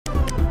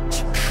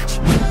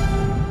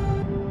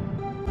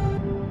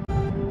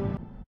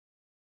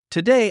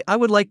Today, I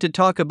would like to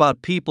talk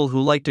about people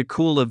who like to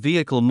cool a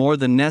vehicle more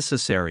than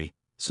necessary,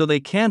 so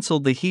they cancel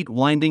the heat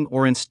winding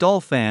or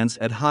install fans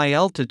at high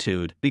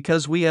altitude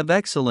because we have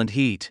excellent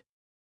heat.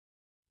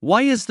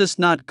 Why is this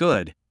not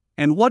good?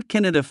 And what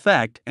can it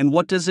affect, and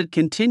what does it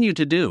continue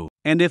to do?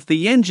 And if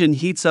the engine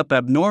heats up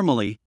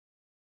abnormally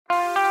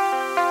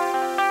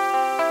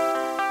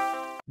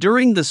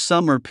during the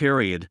summer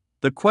period,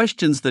 the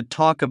questions that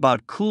talk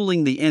about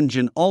cooling the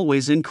engine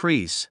always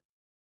increase.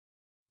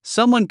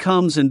 Someone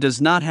comes and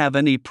does not have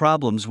any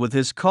problems with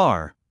his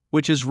car,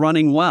 which is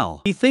running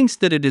well. He thinks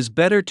that it is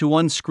better to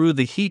unscrew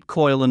the heat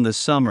coil in the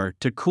summer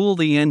to cool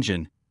the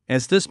engine,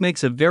 as this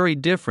makes a very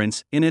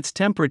difference in its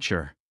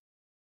temperature.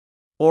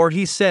 Or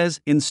he says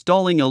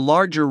installing a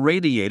larger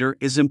radiator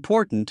is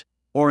important,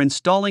 or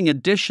installing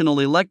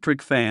additional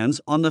electric fans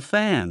on the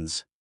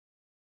fans.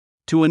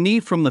 To a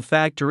need from the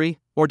factory,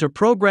 or to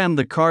program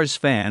the car's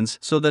fans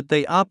so that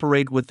they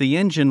operate with the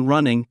engine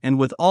running and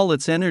with all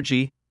its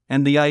energy,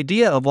 and the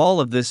idea of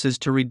all of this is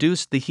to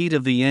reduce the heat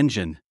of the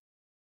engine.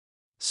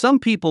 Some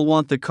people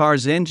want the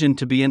car's engine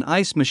to be an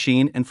ice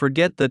machine and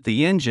forget that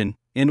the engine,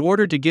 in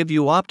order to give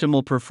you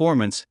optimal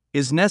performance,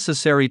 is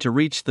necessary to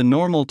reach the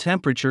normal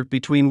temperature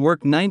between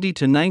 90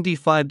 to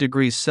 95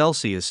 degrees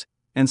Celsius,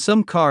 and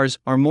some cars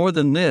are more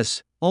than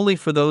this. Only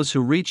for those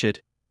who reach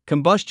it,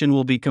 combustion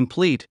will be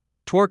complete,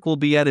 torque will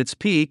be at its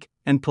peak,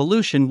 and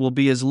pollution will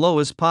be as low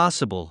as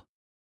possible.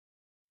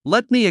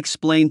 Let me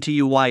explain to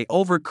you why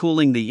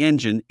overcooling the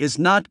engine is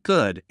not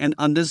good and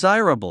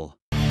undesirable.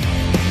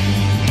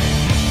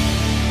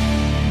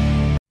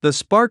 The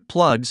spark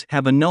plugs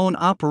have a known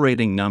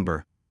operating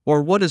number,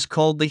 or what is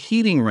called the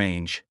heating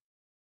range.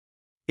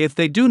 If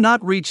they do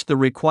not reach the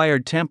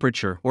required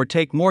temperature or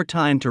take more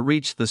time to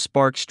reach the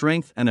spark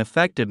strength and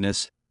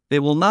effectiveness, they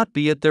will not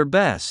be at their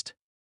best.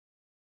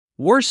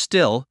 Worse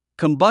still,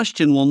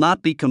 combustion will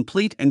not be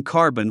complete and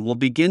carbon will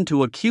begin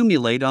to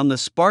accumulate on the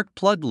spark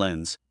plug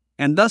lens,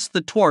 and thus the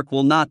torque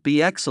will not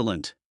be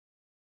excellent.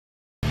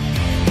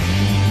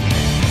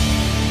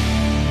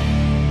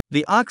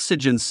 The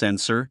oxygen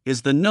sensor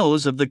is the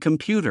nose of the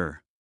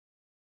computer.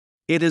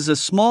 It is a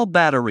small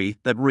battery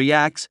that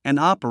reacts and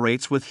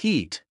operates with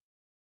heat.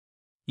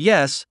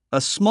 Yes,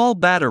 a small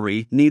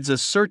battery needs a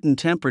certain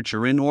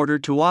temperature in order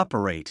to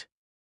operate.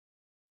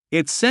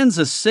 It sends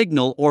a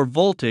signal or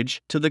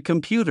voltage to the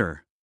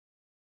computer.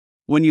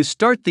 When you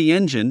start the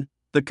engine,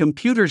 the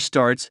computer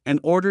starts and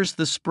orders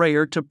the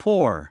sprayer to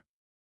pour.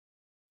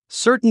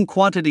 Certain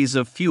quantities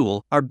of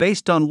fuel are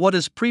based on what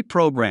is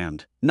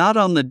pre-programmed, not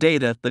on the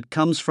data that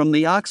comes from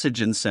the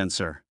oxygen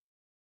sensor.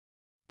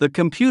 The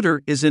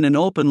computer is in an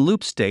open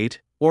loop state,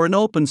 or an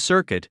open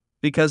circuit,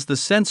 because the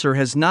sensor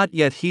has not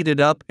yet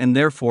heated up and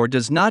therefore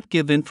does not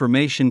give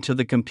information to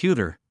the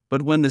computer,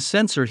 but when the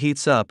sensor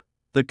heats up,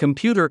 the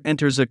computer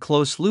enters a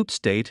closed loop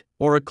state,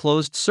 or a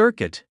closed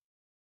circuit.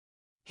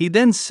 He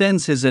then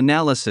sends his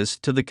analysis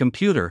to the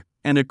computer,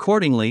 and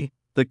accordingly,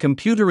 the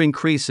computer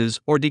increases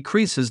or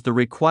decreases the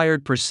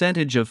required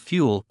percentage of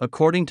fuel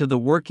according to the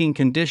working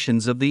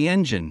conditions of the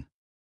engine.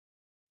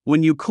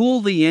 When you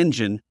cool the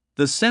engine,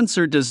 the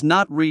sensor does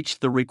not reach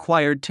the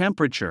required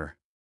temperature.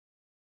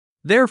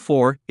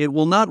 Therefore, it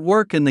will not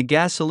work and the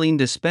gasoline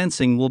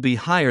dispensing will be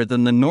higher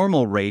than the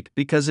normal rate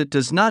because it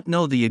does not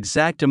know the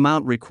exact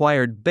amount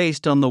required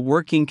based on the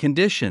working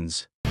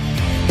conditions.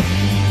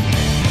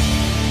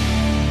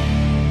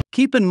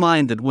 Keep in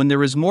mind that when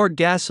there is more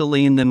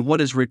gasoline than what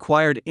is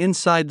required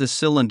inside the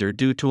cylinder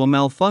due to a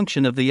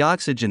malfunction of the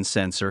oxygen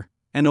sensor,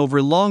 and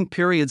over long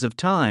periods of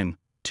time,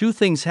 two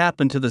things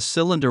happen to the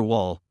cylinder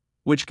wall,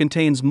 which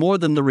contains more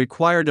than the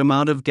required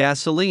amount of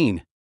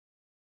gasoline.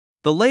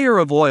 The layer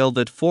of oil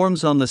that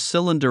forms on the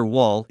cylinder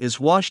wall is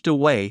washed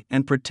away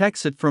and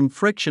protects it from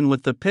friction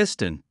with the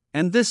piston,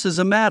 and this is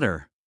a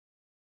matter.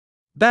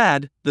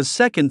 Bad. The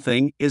second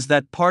thing is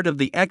that part of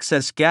the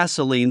excess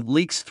gasoline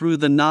leaks through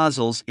the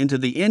nozzles into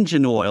the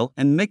engine oil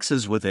and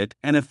mixes with it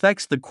and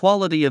affects the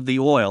quality of the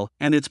oil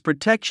and its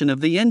protection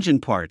of the engine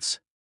parts.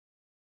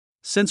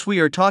 Since we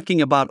are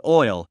talking about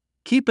oil,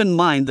 keep in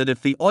mind that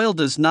if the oil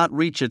does not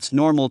reach its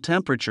normal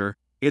temperature,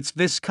 its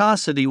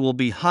viscosity will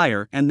be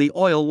higher and the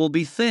oil will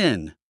be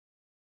thin.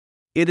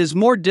 It is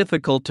more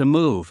difficult to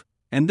move,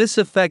 and this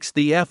affects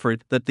the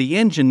effort that the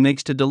engine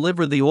makes to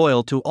deliver the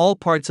oil to all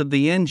parts of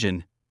the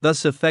engine,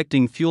 thus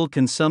affecting fuel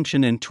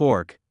consumption and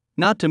torque,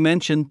 not to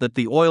mention that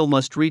the oil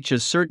must reach a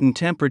certain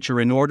temperature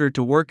in order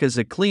to work as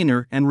a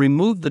cleaner and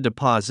remove the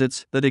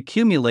deposits that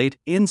accumulate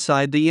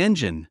inside the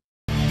engine.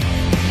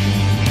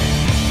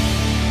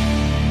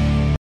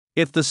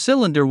 If the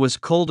cylinder was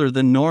colder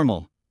than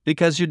normal,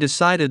 because you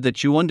decided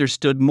that you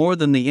understood more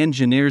than the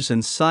engineers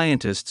and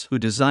scientists who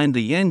designed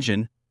the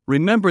engine,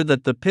 remember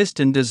that the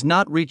piston does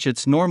not reach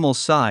its normal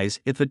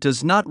size if it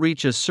does not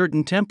reach a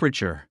certain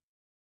temperature.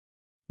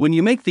 When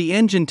you make the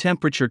engine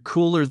temperature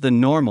cooler than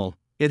normal,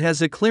 it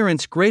has a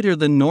clearance greater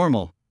than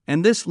normal,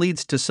 and this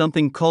leads to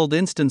something called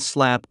instant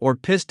slap or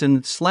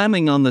piston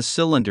slamming on the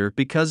cylinder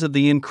because of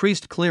the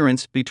increased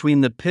clearance between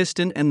the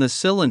piston and the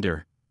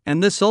cylinder,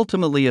 and this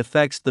ultimately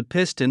affects the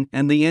piston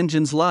and the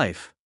engine's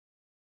life.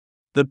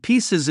 The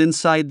piece is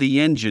inside the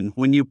engine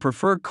when you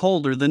prefer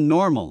colder than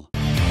normal.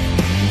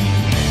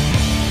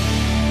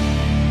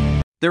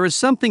 There is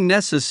something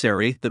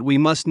necessary that we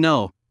must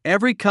know.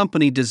 Every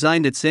company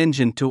designed its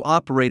engine to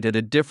operate at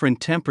a different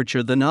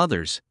temperature than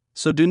others,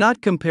 so do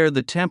not compare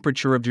the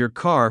temperature of your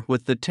car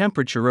with the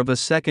temperature of a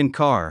second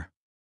car.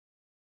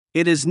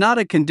 It is not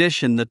a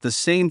condition that the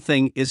same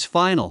thing is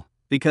final,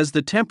 because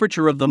the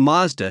temperature of the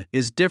Mazda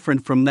is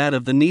different from that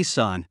of the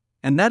Nissan,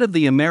 and that of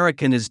the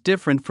American is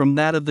different from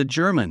that of the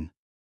German.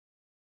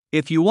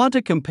 If you want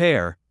to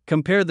compare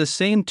the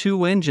same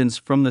two engines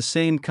from the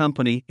same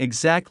company,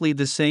 exactly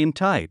the same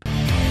type.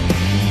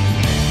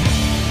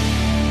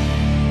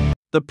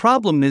 The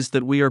problem is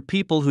that we are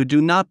people who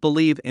do not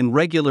believe in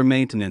regular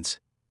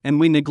maintenance, and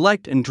we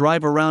neglect and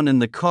drive around in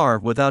the car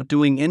without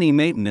doing any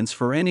maintenance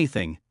for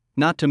anything,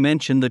 not to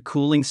mention the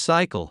cooling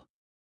cycle.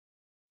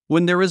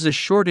 When there is a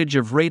shortage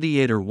of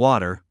radiator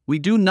water, we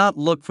do not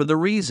look for the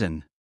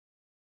reason.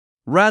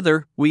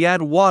 Rather, we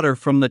add water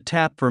from the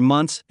tap for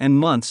months and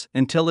months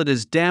until it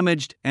is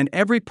damaged and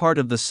every part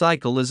of the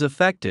cycle is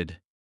affected.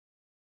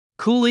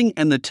 Cooling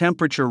and the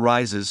temperature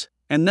rises,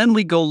 and then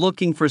we go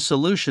looking for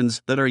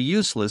solutions that are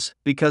useless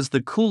because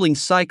the cooling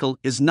cycle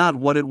is not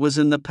what it was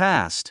in the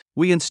past.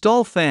 We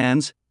install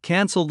fans,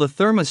 cancel the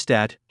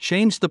thermostat,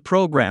 change the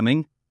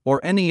programming, or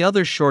any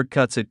other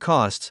shortcuts at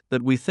costs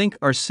that we think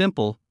are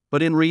simple,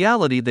 but in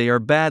reality they are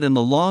bad in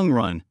the long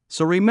run,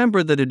 so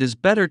remember that it is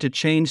better to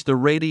change the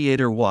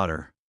radiator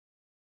water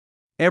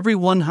every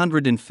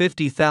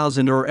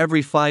 150,000 or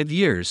every 5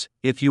 years,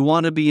 if you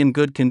want to be in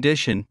good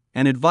condition.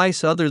 And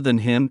advice other than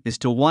him is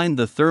to wind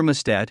the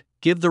thermostat,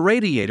 give the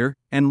radiator,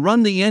 and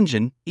run the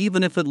engine,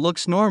 even if it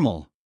looks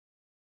normal.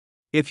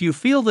 If you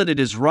feel that it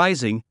is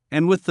rising,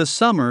 and with the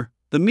summer,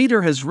 the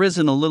meter has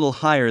risen a little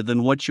higher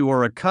than what you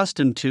are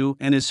accustomed to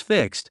and is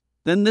fixed,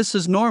 then this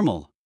is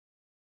normal.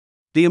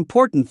 The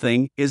important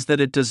thing is that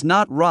it does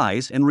not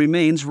rise and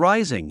remains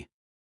rising.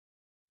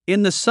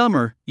 In the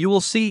summer, you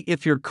will see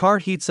if your car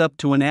heats up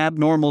to an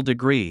abnormal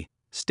degree.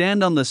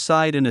 Stand on the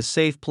side in a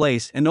safe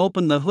place and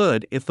open the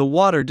hood if the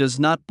water does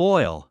not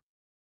boil,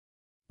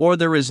 or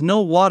there is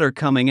no water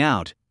coming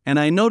out, and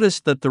I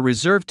noticed that the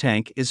reserve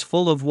tank is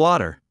full of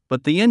water,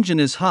 but the engine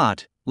is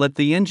hot. Let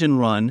the engine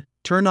run,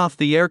 turn off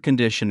the air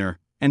conditioner,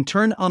 and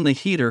turn on the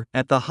heater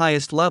at the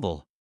highest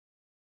level.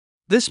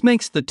 This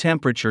makes the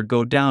temperature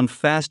go down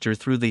faster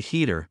through the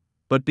heater,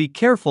 but be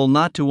careful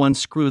not to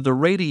unscrew the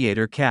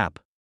radiator cap.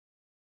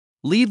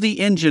 Leave the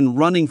engine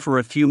running for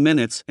a few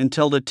minutes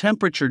until the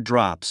temperature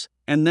drops,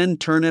 and then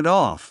turn it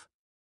off.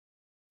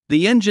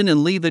 The engine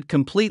and leave it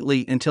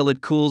completely until it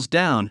cools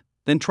down,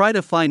 then try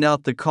to find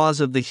out the cause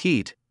of the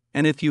heat,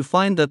 and if you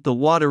find that the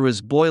water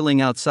is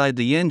boiling outside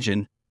the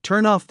engine,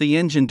 turn off the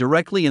engine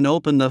directly and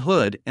open the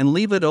hood and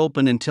leave it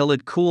open until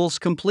it cools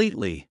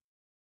completely.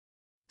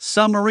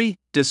 Summary: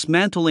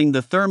 dismantling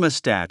the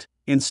thermostat,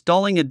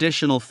 installing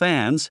additional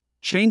fans,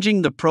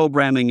 changing the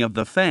programming of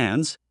the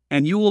fans,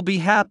 and you will be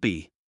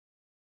happy.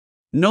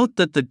 Note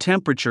that the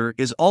temperature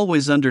is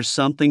always under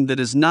something that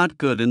is not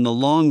good in the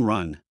long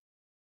run.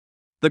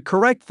 The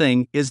correct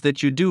thing is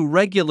that you do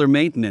regular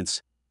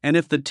maintenance, and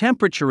if the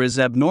temperature is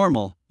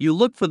abnormal, you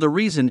look for the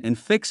reason and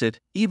fix it,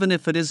 even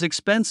if it is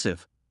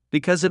expensive,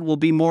 because it will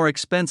be more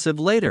expensive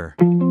later.